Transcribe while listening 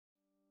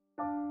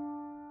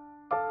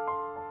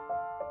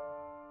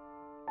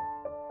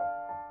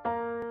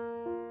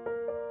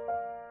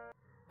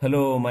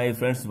Hello my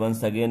friends,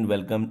 once again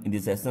welcome in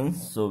this session.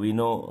 So we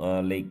know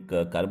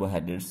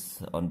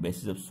carbohydrates on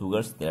basis of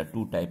sugars, there are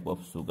two type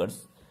of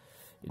sugars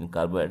in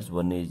carbohydrates.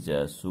 One is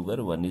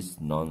sugar, one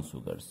is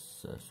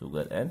non-sugars,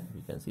 sugar, and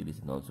we can see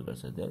this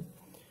non-sugars are there.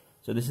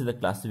 So this is the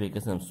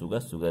classification of sugar.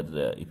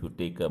 If you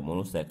take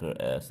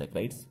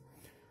monosaccharides,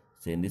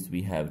 so in this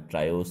we have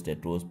triose,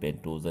 tetrose,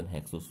 pentose and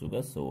hexose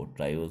sugars. So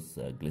triose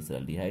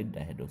glyceraldehyde,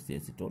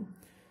 dihydroxyacetone.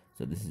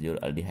 So this is your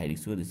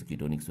aldehydic sugar, this is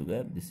ketonic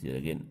sugar, this is your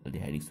again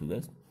aldehydic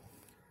sugars.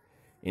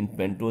 In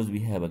pentose we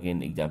have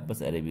again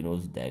examples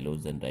arabinose,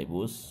 diallose and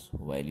ribose,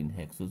 while in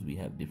hexose we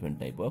have different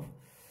type of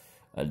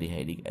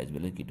aldehydic as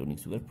well as ketonic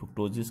sugar.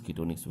 Fructose is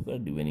ketonic sugar,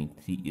 remaining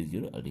 3 is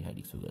your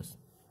aldehydic sugars.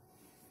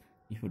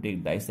 If you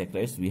take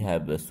disaccharides, we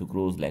have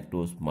sucrose,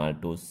 lactose,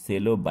 maltose,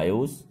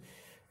 cellobiose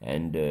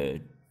and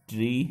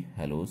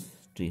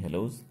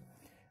trehalose.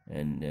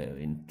 And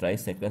in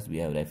trisaccharides we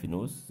have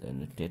raffinose,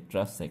 and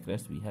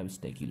tetrasaccharides we have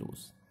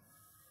stachelose.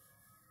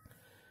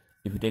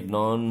 If you take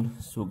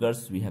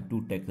non-sugars, we have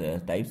two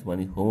types. One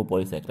is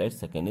homopolysaccharides,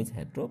 second is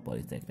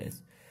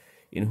heteropolysaccharides.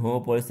 In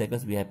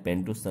homopolysaccharides we have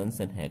pentosanes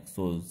and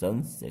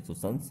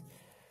hexosanes,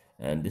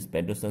 and this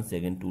pentosanes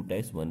again two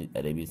types, one is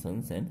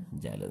arabisanes and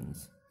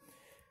xylanes.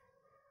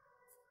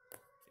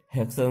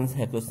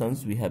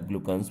 Hexosanes we have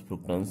glucans,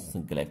 fructans,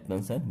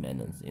 galactans and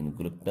mannans. In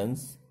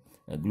glucans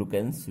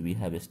we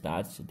have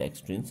starch,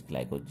 dextrins,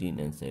 glycogen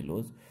and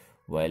cellulose,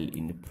 while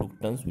in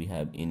fructans we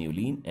have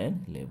inulin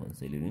and levain.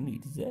 So inulin,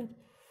 it is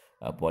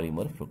a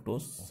polymer,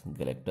 fructose,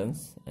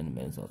 galactans and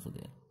mannans also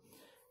there.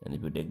 And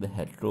if you take the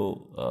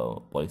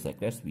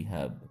heteropolysaccharides, we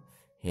have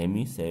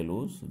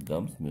hemicellulose,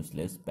 gums,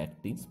 mucilage,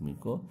 pectins,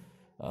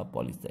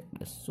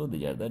 mucopolysaccharides. So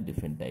these are the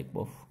different type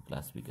of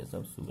classification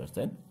of sugars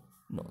and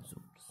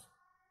non-sugars.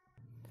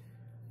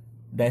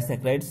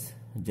 Disaccharides,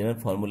 general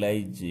formula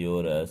is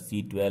your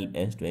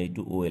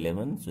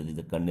C12H22O11. So this is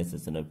the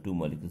condensation of two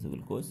molecules of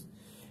glucose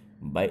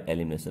by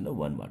elimination of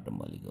one water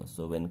molecule.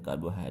 So when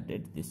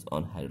carbohydrate, this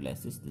on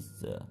hydrolysis,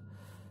 this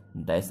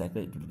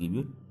disaccharide, it will give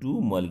you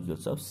two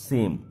molecules of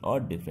same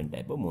or different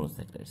type of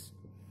monosaccharides.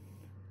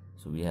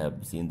 So we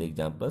have seen the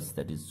examples,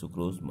 that is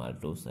sucrose,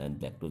 maltose and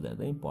lactose are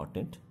the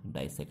important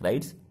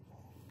disaccharides.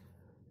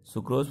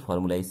 Sucrose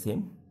formula is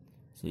same.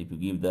 So if you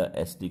give the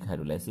acidic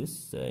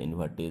hydrolysis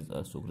invertase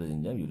or sucrose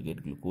enzyme, you will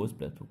get glucose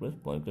plus fructose.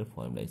 Molecular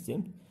formula is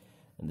same,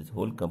 and this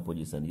whole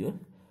composition your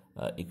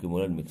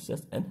equimolar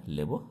mixtures and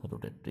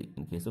laboratory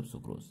in case of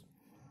sucrose.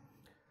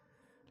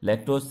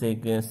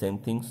 Lactose, same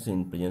things,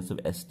 in presence of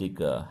acidic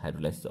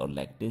hydrolysis or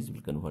lactase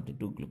will convert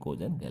into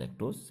glucose and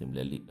galactose.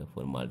 Similarly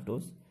for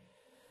maltose,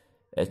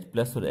 H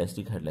plus or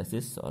acidic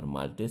hydrolysis or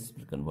maltase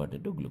will convert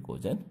into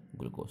glucose and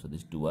glucose. So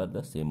these two are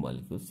the same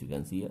molecules. You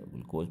can see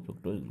glucose,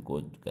 fructose,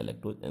 glucose,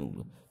 galactose,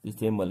 and the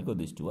same molecule.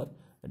 These two are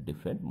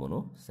different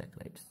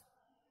monosaccharides.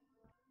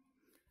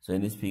 So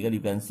in this figure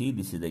you can see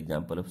this is the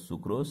example of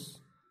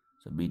sucrose.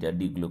 So beta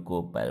D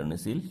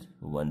glucopyranosyl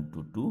 1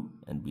 to 2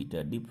 and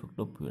beta D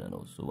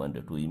fructopyranose. So 1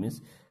 to 2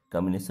 means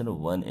combination of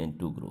 1 and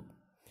 2 group.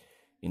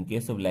 In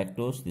case of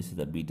lactose, this is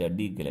the beta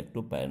D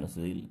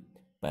galactopyranosyl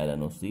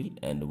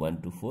and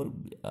 1 to 4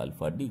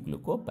 alpha D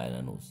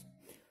glucopyranose.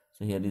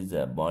 So here is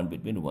a bond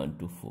between 1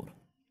 to 4.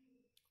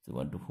 So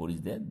 1 to 4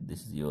 is there.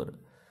 This is your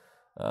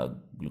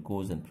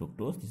glucose and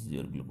fructose. This is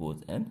your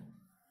glucose and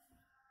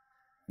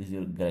this is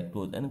your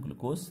galactose and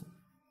glucose.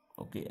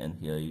 Okay, and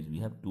here we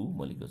have two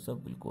molecules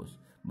of glucose,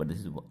 but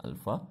this is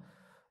alpha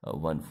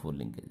 1,4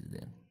 linkage is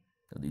there.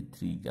 So the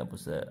three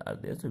examples are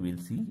there, so we'll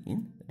see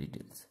in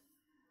details.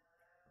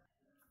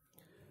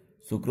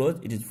 Sucrose,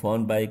 it is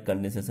formed by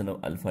condensation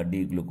of alpha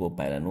D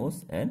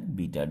glucopyranose and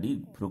beta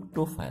D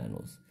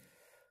fructopyranose.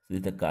 So this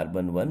is the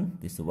carbon 1.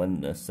 This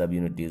one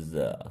subunit is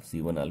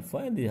C1 alpha,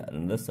 and the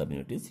another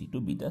subunit is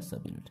C2 beta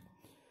subunit.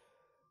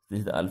 This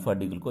is the alpha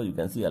D glucose. You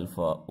can see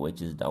alpha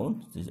OH is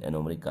down. This is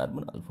anomeric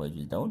carbon, alpha OH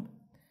is down.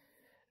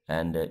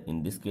 And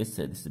in this case,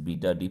 this is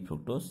beta D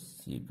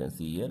fructose. You can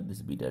see here,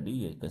 this beta D,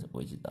 here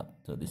OH is up.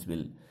 So this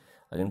will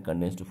again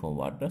condense to form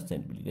water,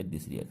 and will get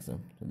this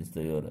reaction. So this is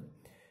your,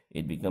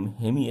 it become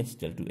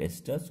hemiacetal to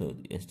acetal. So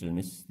acetal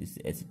means this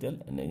is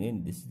acetal, and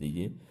again this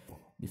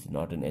is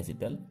not an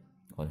acetal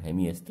or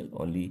hemiacetal.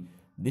 Only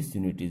this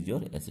unit is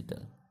your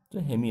acetal. So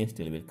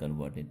hemiacetal will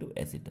convert into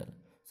acetal.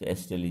 So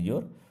acetal is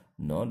your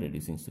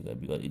non-reducing sugar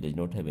because it does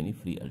not have any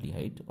free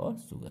aldehyde or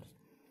sugar.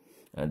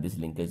 And this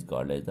linkage is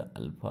called as the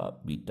alpha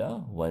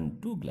beta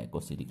 1,2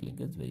 glycosidic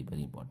linkage, very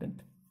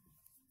important.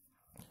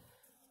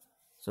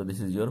 So this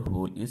is your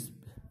whole is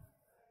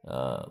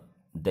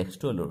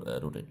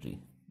dextrorotatory.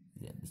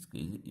 Yeah, this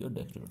is your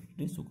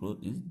dextrorotatory.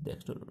 Sucrose is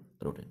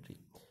dextrorotatory,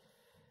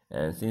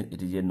 and since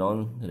it is a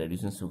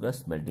non-reducing sugar,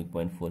 melting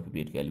point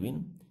 458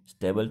 Kelvin,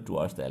 stable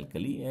towards the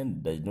alkali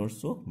and does not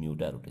show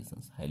muta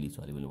rotations, highly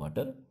soluble in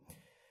water,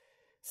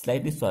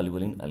 slightly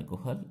soluble in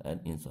alcohol and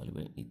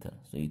insoluble in ether.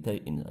 So ether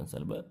is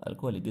insoluble,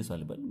 alcohol it is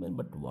soluble,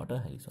 but water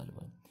highly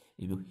soluble.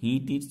 If you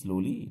heat it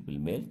slowly, it will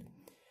melt,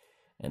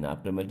 and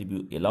after melt, if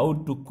you allow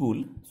it to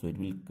cool, so it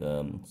will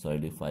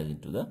solidify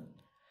into the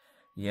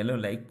Yellow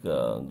like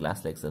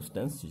glass-like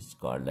substance is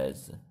called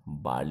as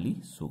barley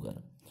sugar.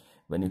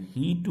 When you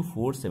heat to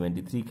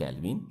 473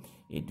 Kelvin,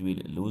 it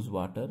will lose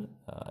water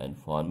and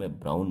form a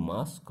brown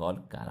mass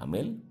called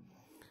caramel.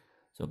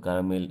 So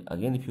caramel,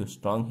 again, if you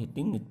strong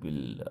heating, it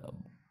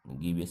will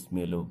give a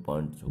smell of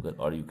burnt sugar,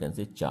 or you can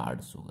say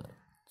charred sugar.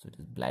 So it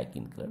is black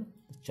in color,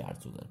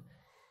 charred sugar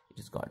it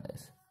is called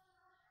as.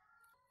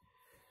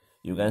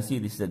 You can see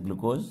this is a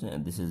glucose,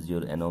 and this is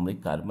your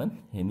anomeric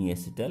carbon,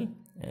 hemiacetal,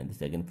 and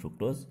this again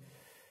fructose.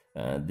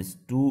 This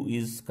 2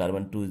 is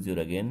carbon 2 is your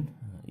again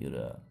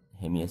your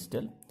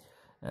hemiacetal,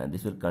 and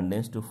this will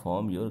condense to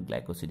form your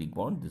glycosidic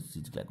bond. This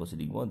is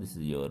glycosidic bond. This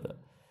is your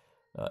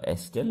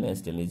acetal.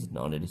 Acetal is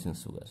non-reducing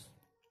sugars,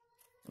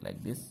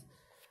 like this.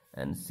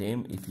 And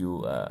same if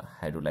you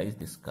hydrolyze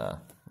this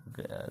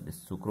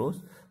this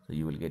sucrose, so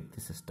you will get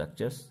these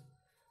structures.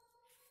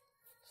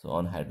 So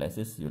on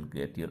hydrolysis, you will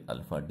get your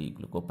alpha D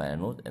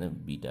glucopyranose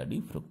and beta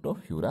D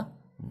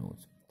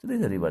fructofuranose. So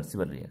these are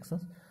reversible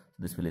reactions. So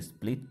this will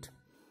split,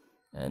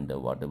 and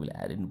water will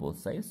add in both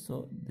sides.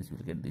 So this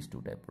will get these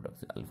two type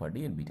products, alpha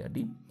D and beta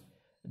D.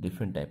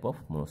 Different type of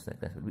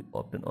monosaccharides will be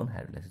obtained on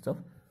hydrolysis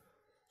of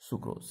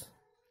sucrose,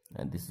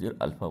 and this is your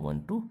alpha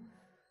 1,2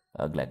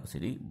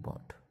 glycosidic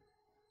bond.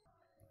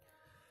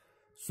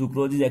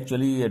 Sucrose is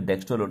actually a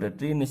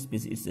dextrorotatory, and its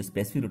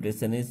specific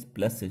rotation is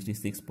plus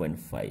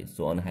 66.5.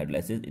 So on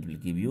hydrolysis, it will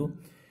give you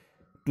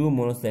two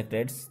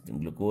monosaccharides,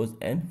 glucose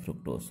and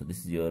fructose. So this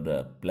is your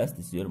plus,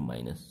 this is your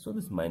minus. So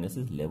this minus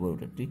is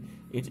levorotatory.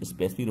 Its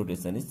specific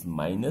rotation is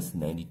minus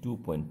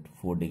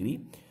 92.4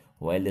 degree,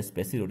 while the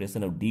specific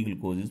rotation of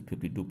D-glucose is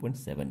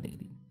 52.7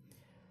 degree.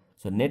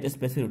 So net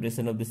specific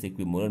rotation of this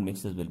equimolar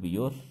mixtures will be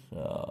your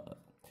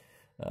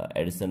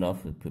addition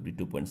of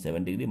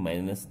 52.7 degree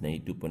minus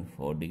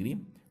 92.4 degree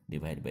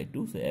divided by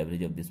 2. So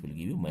average of this will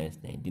give you minus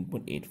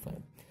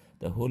 19.85.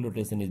 The whole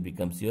rotation is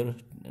becomes your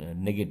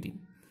negative.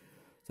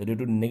 So due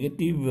to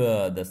negative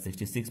the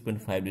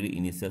 66.5 degree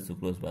initial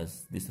sucrose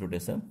was this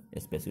rotation, a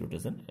specific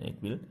rotation, and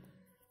it will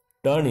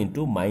turn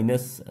into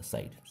minus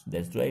side. So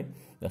that's why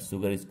the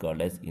sugar is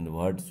called as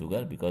invert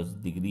sugar, because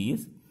degree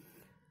is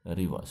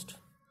reversed,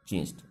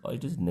 changed, or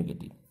it is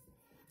negative.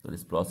 So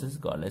this process is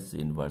called as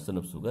inversion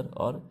of sugar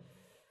or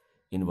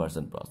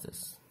inversion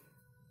process.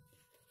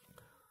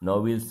 Now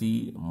we will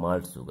see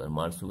malt sugar.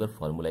 Malt sugar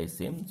formula is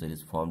same. So it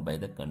is formed by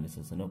the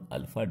condensation of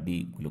alpha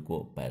D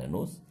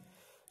glucopyranose.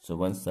 So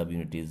one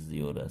subunit is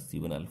your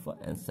C1 alpha,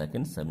 and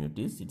second subunit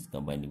is it is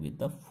combined with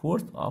the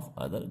fourth of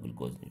other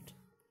glucose unit.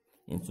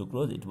 In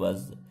sucrose it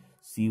was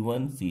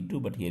C1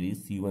 C2, but here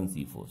is C1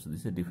 C4. So this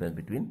is the difference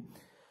between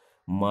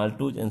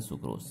maltose and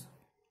sucrose.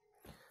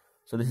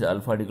 So this is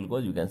alpha D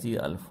glucose. You can see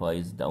alpha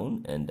is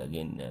down, and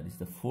again this is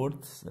the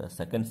fourth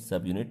second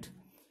subunit,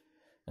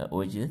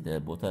 which is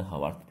both are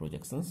Haworth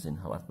projections. In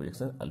Haworth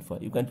projection, alpha,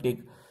 you can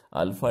take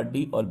alpha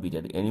D or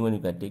beta D, anyone you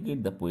can take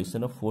it. The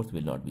position of fourth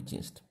will not be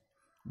changed.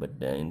 But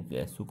in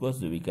sucrose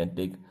we can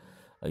take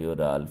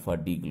your alpha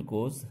D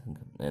glucose,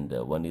 and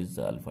one is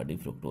alpha D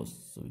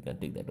fructose. So we can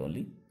take that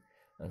only.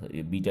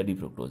 Beta D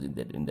fructose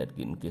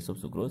in case of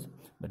sucrose.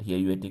 But here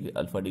you take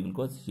alpha D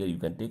glucose. Here you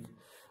can take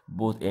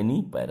both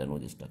any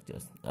pyranose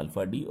structures,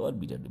 alpha D or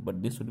beta D,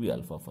 but this should be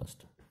alpha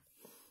first.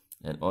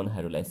 And on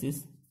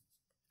hydrolysis,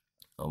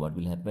 what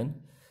will happen?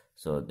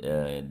 So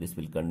this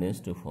will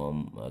condense to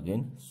form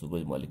again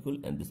sucrose molecule,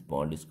 and this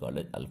bond is called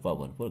as alpha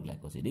 1,4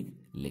 glycosidic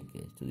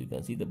linkage. So you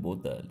can see the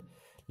both the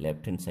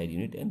left hand side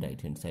unit and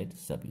right hand side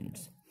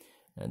subunits,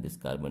 and this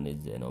carbon is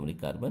anomeric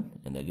carbon,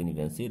 and again you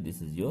can see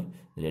this is your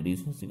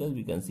reducing sugar.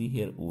 We can see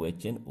here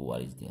OH and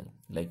OR is there,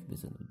 like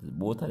this.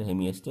 Both are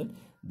hemiacetal.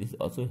 This is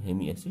also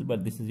hemiacetal,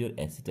 but this is your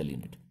acetal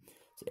unit.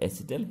 So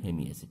acetal,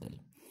 hemiacetal.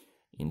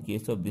 In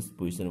case of this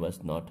position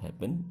was not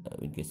happen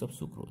in case of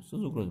sucrose. So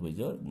sucrose was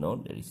your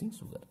non-reducing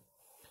sugar.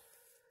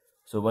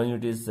 So one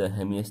unit is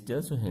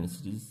hemiacetal, so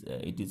hence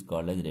it is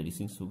called as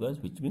reducing sugars,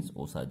 which means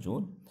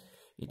osazone.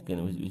 It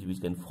can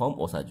which can form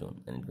osazone,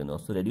 and it can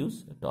also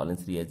reduce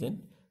tolerance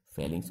reagent,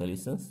 failing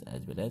solutions,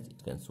 as well as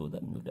it can show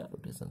the muta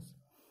rotations.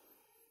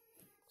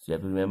 So you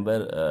have to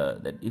remember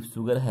that if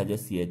sugar has a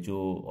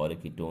CHO or a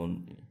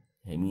ketone,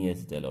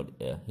 hemiacetal or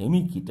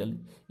hemiketal,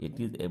 it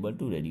is able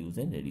to reduce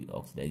and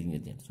oxidizing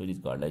agent. So it is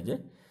called as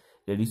a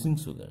reducing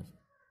sugar.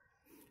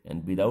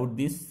 And without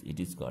this, it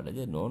is called as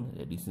a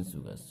non-reducing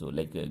sugar. So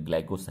like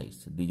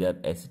glycosides, these are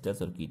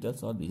acetals or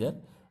ketals, or these are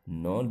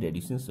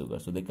non-reducing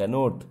sugars. So they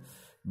cannot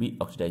be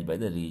oxidized by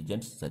the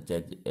reagents such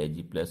as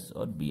Ag plus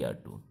or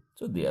Br2.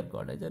 So they are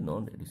called as a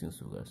non-reducing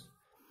sugars.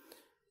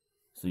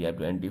 So you have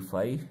to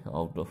identify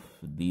out of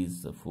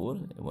these 4,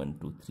 1,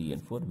 2, 3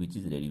 and 4, which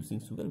is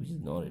reducing sugar, which is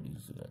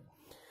non-reducing sugar.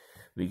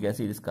 We can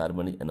see this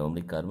carbon is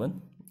anomeric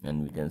carbon,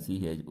 and we can see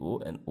here is O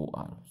and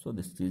OR. So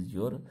this is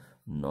your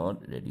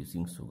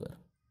non-reducing sugar.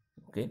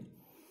 Okay.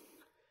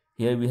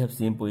 Here we have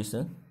same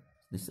position.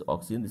 This is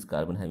oxygen, this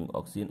carbon having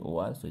oxygen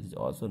OR, so it is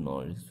also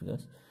non-reducing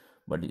sugars.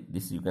 But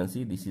this you can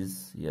see this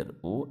is here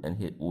O and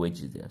here OH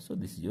is there. So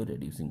this is your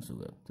reducing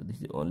sugar. So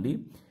this is only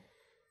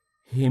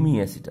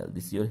hemiacetal.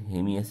 This is your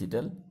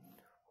hemiacetal,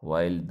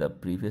 while the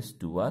previous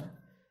two are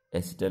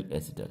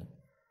acetal.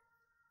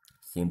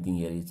 Same thing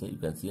here is you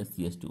can see a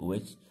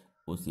CH2OH,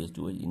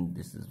 OCH2OH in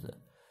this is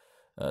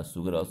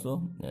sugar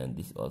also, and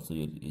this also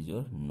is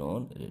your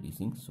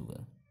non-reducing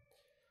sugar.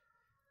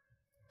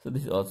 So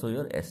this is also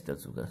your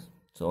acetal sugar.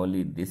 So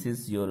only this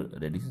is your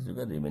reducing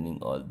sugar, remaining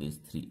all these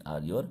three are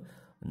your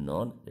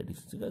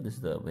non-reducing sugar. This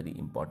is a very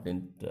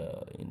important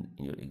in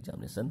your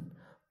examination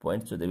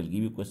point. So they will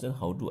give you question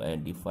how to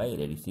identify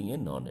reducing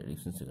and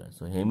non-reducing sugar.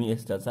 So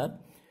hemiesters are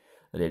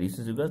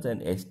reducing sugars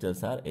and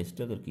esters or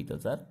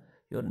ketals are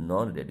your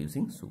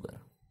non-reducing sugar.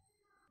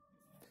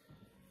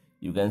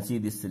 You can see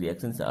this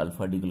reaction is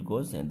alpha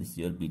D-glucose and this is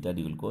your beta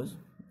D-glucose.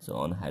 So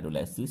on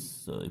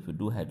hydrolysis, so if you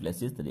do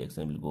hydrolysis, the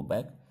reaction will go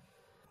back.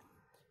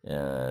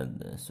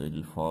 So it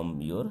will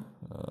form your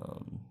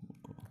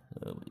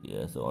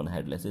so on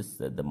hydrolysis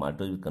the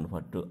maltose will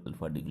convert to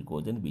alpha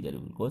D-glucose and beta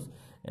D-glucose,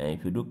 and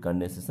if you do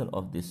condensation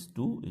of these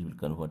two, it will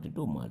convert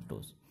into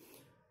maltose.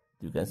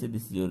 You can see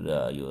this is your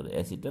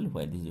acetal,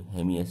 while this is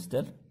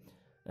hemiester,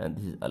 and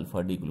this is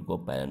alpha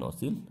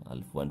D-glucopyranosyl,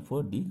 alpha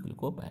 1,4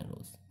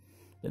 D-glucopyranose.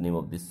 The name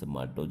of this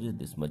maltose is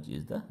this much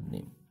is the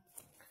name.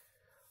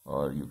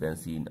 Or you can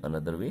see in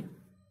another way.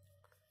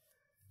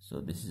 So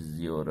this is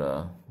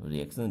your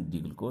reaction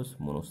D-glucose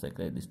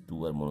monosaccharide. These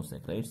two are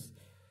monosaccharides.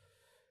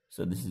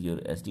 So this is your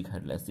acetic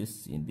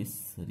hydrolysis in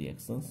this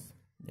reactions,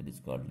 that is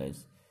called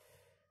as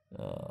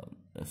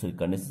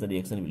condensation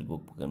reaction will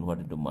go convert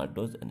into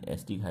maltose, and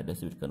acetic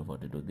hydrolysis will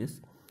convert into this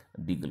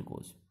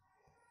D-glucose,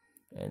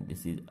 and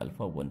this is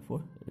alpha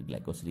 1,4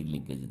 glycosidic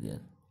linkage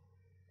there.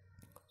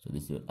 So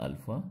this is your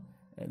alpha,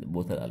 and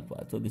both are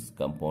alpha. So this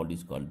compound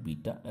is called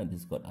beta and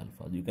this is called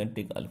alpha. So you can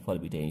take alpha or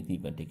beta, anything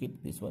you can take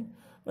it, this one,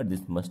 but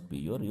this must be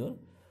your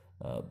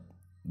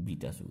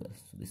beta sugar.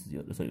 So this is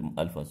your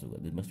alpha sugar,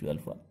 this must be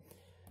alpha,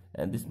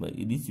 and this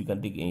you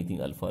can take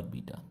anything alpha or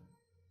beta,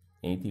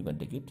 anything you can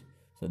take it.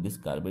 So this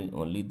carbon,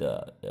 only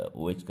the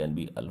OH can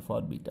be alpha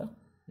or beta,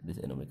 this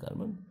anomeric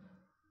carbon,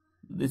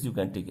 this you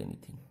can take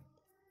anything.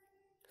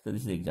 So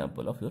this is an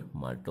example of your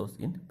maltose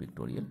in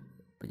pictorial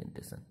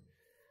presentation.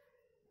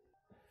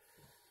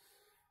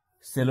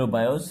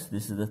 Cellobiose,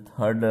 this is the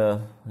third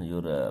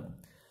your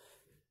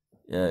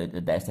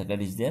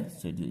disaccharide is there.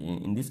 So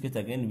in this case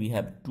again we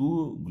have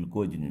two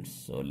glucose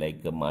units. So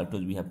like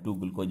maltose we have two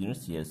glucose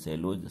units, here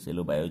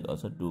cellobiose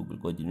also two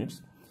glucose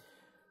units.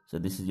 So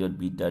this is your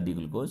beta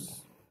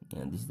D-glucose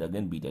and this is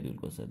again beta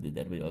D-glucose. So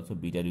that was also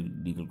beta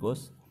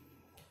D-glucose.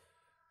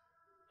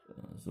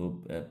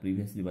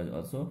 Previously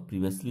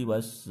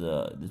was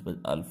this was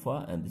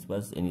alpha and this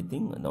was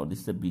anything. Now this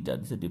is a beta.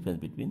 This is the difference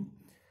between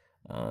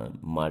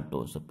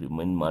maltose. So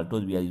when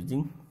maltose we are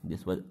using,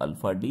 this was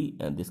alpha D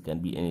and this can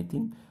be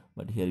anything,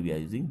 but here we are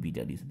using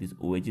beta D. So this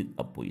OH is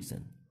up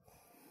position,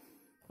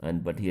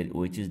 and but here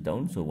OH is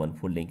down, so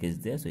 1,4 linkage is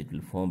there, so it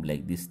will form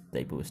like this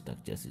type of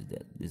structures is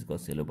there. This is called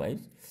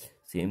cellobiose.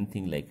 Same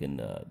thing like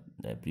in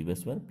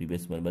previous one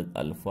was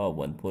alpha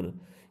 1,4.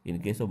 In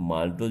case of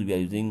maltose we are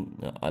using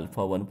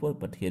alpha 1,4,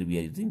 but here we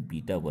are using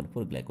beta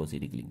 1,4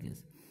 glycosidic linkage.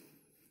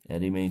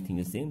 And remaining thing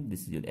is same.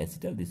 This is your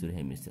acetal, this is your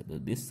hemiacetal. So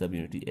this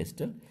subunit is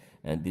acetal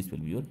and this will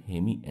be your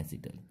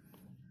hemiacetal.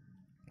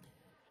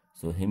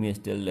 So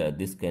hemiacetal,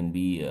 this can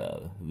be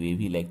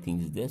wavy like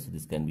things is there. So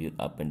this can be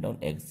up and down,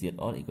 axial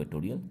or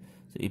equatorial.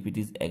 So if it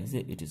is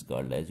axial, it is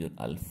called as your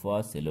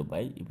alpha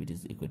cellobiose. If it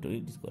is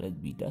equatorial, it is called as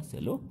beta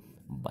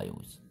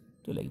cellobiose.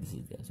 So like this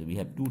is there. So we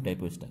have two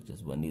types of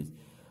structures. One is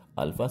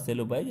alpha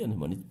cellobiose and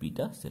one is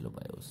beta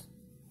cellobiose.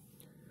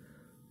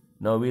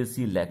 Now we will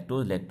see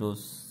lactose.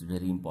 Lactose,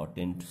 very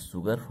important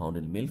sugar found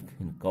in milk.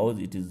 In cows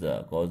it is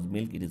cow's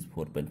milk it is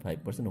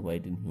 4.5%, while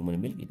in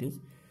human milk it is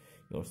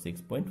your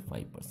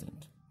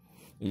 6.5%.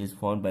 It is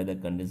formed by the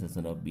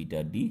condensation of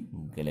beta D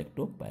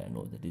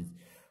galactopyranose. That is,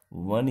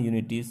 one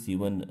unit is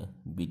C1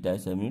 beta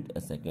subunit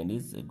and second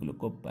is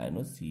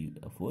glucopyranose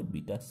C4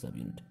 beta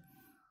subunit.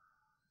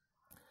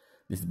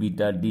 This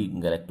beta D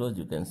galactose,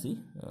 you can see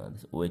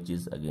this OH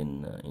is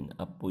again in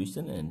up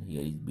position, and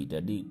here is beta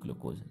D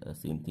glucose.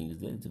 Same thing is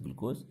there, it's a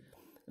glucose.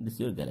 This is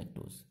your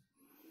galactose.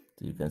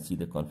 So you can see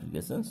the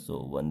configuration.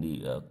 So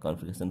only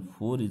configuration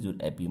 4 is your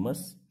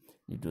epimers.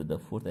 Due to the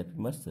fourth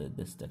epimers,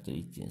 the structure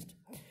is changed.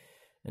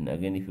 And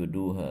again, if you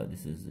do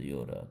this is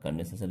your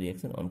condensation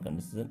reaction, on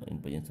condensation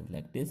in presence of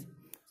lactase,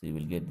 so you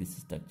will get this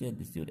structure.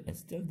 This is your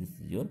acetal, this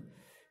is your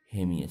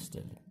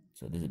hemiacetal.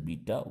 So this is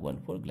beta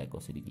 1,4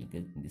 glycosidic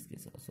linkage in this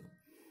case also.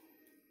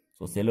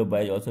 So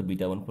cellobiose also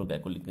beta 1,4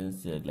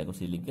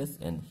 glycosidic linkage,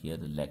 and here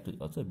the lactose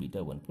also beta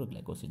 1,4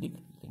 glycosidic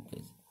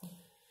linkage.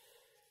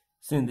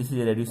 Since this is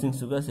a reducing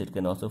sugar, so it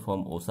can also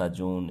form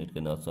osazone, it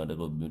can also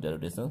undergo beta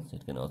rotations,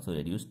 it can also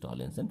reduce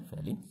tolerance and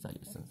Fehling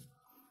solutions.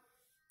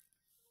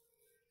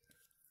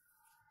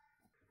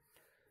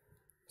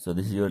 So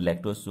this is your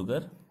lactose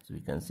sugar. So we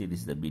can see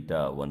this is the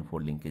beta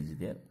 1,4 linkage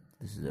there.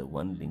 This is a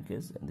 1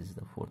 linkage and this is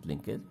the 4th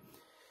linkage.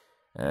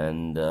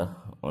 And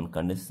on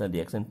condensation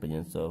reaction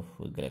presence of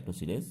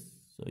galactosidase,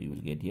 so you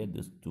will get here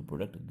these two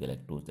products,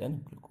 galactose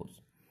and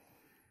glucose.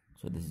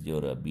 So this is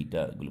your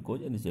beta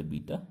glucose and this is your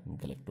beta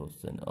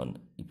galactose. And on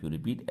if you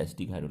repeat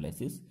acetic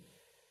hydrolysis,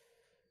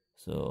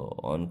 So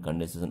on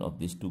condensation of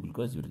these two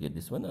glucose, you will get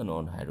this one, and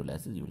on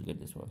hydrolysis, you will get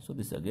this one. So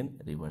this again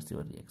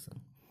reversible reaction.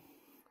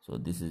 So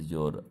this is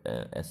your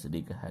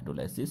acidic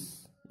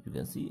hydrolysis, you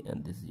can see,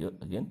 and this is your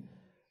again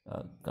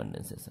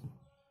condensation.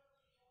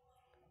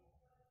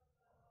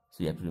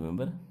 So you have to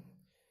remember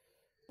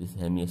this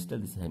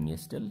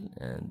hemiacetal,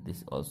 and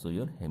this also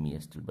your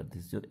hemiacetal, but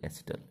this is your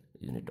acetal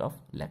unit of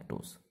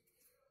lactose.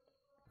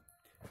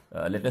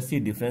 Let us see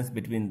difference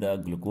between the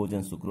glucose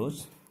and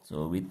sucrose.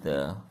 So with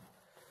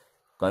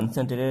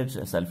concentrated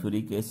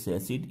sulfuric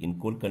acid in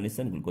cold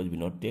condition, glucose will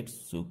not take,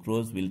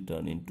 sucrose will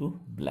turn into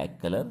black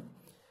color.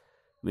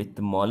 With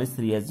Maltose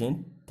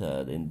reagent,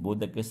 in both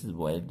the cases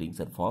white rings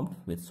are formed.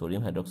 With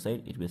sodium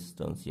hydroxide, it will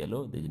turn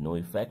yellow, there is no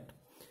effect.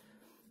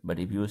 But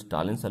if you use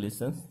Tallinn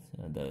solutions,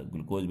 the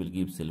glucose will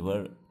give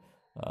silver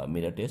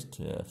mirror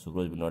test,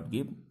 sucrose will not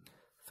give.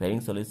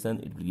 Ferring solution,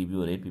 it will give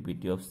you a red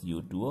PPT of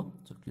CO2O,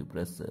 so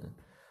cuprous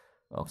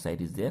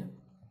oxide is there.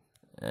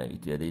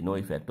 There is no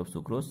effect of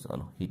sucrose.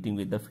 On heating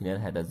with the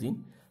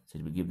phenylhydrazine, so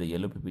it will give the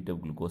yellow PPT of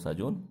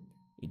glucosamine.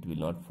 It will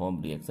not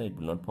form reaction, it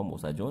will not form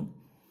oxazone.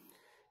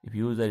 If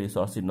you use the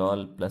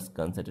resorcinol plus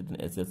concentrated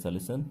HCl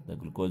solution, the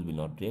glucose will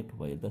not react,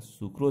 while the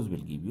sucrose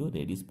will give you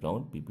reddish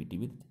brown PPT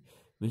with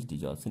which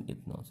dissolves in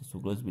ethanol. So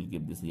sucrose will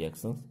give these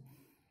reactions.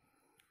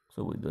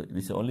 So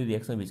this is the only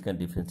reaction which can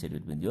differentiate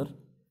between your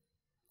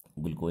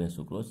glucose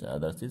and sucrose.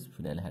 Others is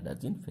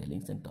phenylhydrazine,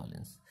 phenylings and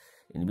toluenes,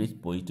 in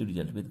which positive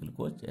result with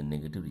glucose and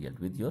negative result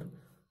with your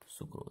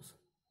sucrose.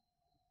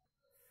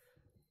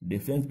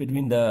 Difference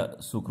between the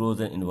sucrose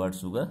and invert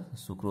sugar.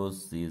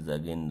 Sucrose is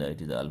again it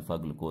is alpha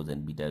glucose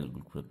and beta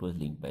fructose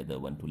linked by the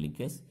 1,2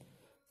 linkage.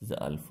 This is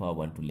alpha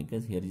 1,2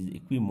 linkage. Here is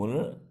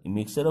equimolar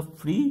mixture of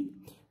free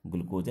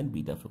glucose and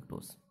beta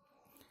fructose.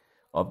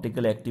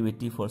 Optical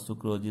activity for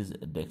sucrose is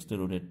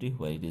dextrorotatory,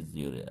 while it is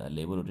your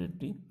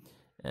levorotatory,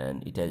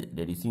 and it has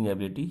reducing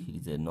ability.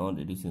 It is a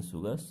non-reducing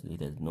sugar. So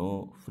it has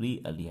no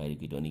free aldehyde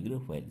ketone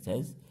group, while it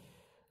has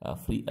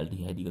free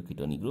aldehyde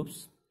ketone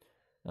groups.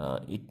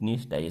 It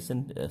needs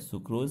digestion,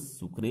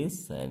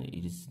 sucrase, and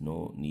it is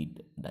no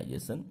need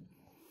digestion.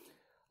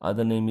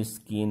 Other name is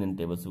cane and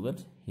table sugar.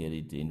 Here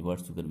it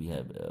invert sugar, we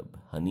have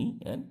honey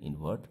and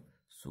invert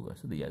sugar.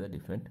 So these are the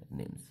different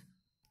names.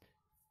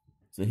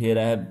 So here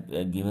I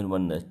have given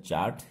one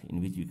chart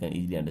in which you can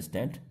easily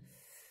understand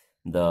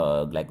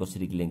the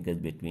glycosidic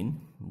linkage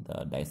between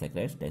the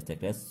disaccharides.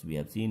 Disaccharides we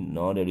have seen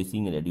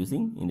non-reducing and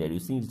reducing. In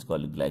reducing it is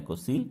called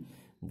glycosyl,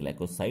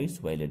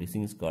 glycosides, while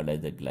reducing is called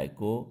as the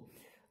glycosyl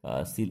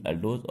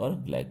aldose or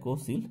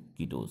glycosyl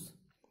ketose.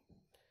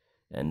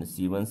 And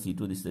C1,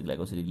 C2, this is the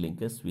glycosidic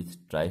linkage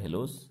with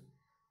trihalose,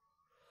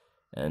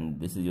 and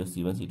this is your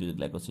C1, C2 is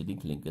the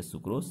glycosidic linkage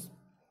sucrose,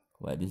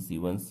 while this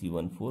C1,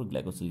 C14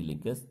 glycosidic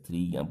linkage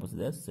 3 examples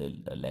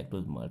are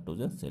lactose,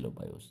 maltose and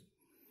cellobiose.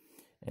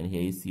 And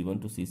here is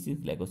C1 to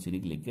C6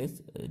 glycosidic linkage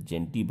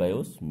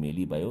gentibiose,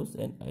 melibiose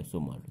and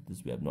isomaltose.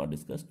 This we have not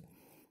discussed,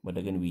 but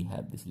again we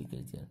have this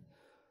linkage here.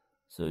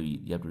 So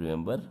you have to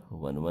remember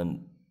 1,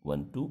 1,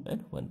 1, 2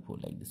 and 1, 4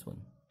 like this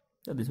one.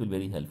 So this will be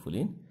very helpful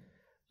in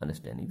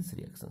understanding these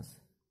reactions.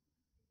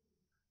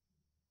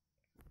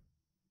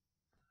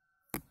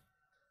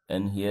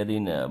 And here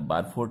in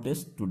bar 4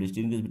 test, to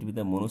distinguish between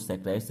the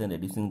monosaccharides and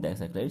reducing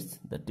disaccharides,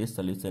 the test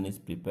solution is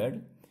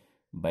prepared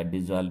by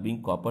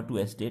dissolving copper to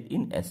acetate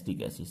in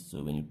acetic acid.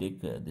 So when you take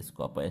this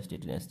copper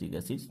acetate in acetic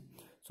acid,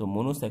 so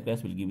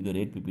monosaccharides will give you the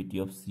red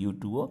PPT of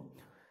CO2O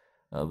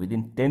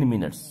within 10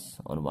 minutes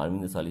on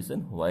warming the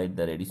solution, while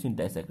the reducing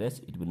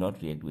disaccharides, it will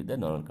not react with the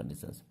normal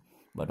conditions.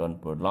 But on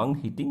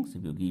prolonged heating, so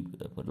if you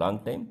give for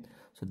long time,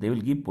 so they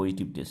will give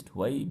positive test.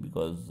 Why?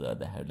 Because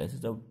the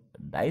hydrolysis of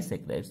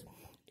disaccharides,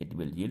 it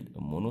will yield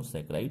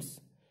monosaccharides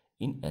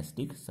in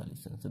acetic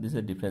solution. So this is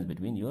the difference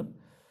between your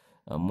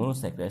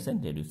monosaccharides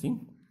and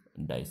reducing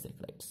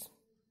disaccharides.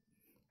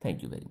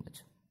 Thank you very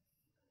much.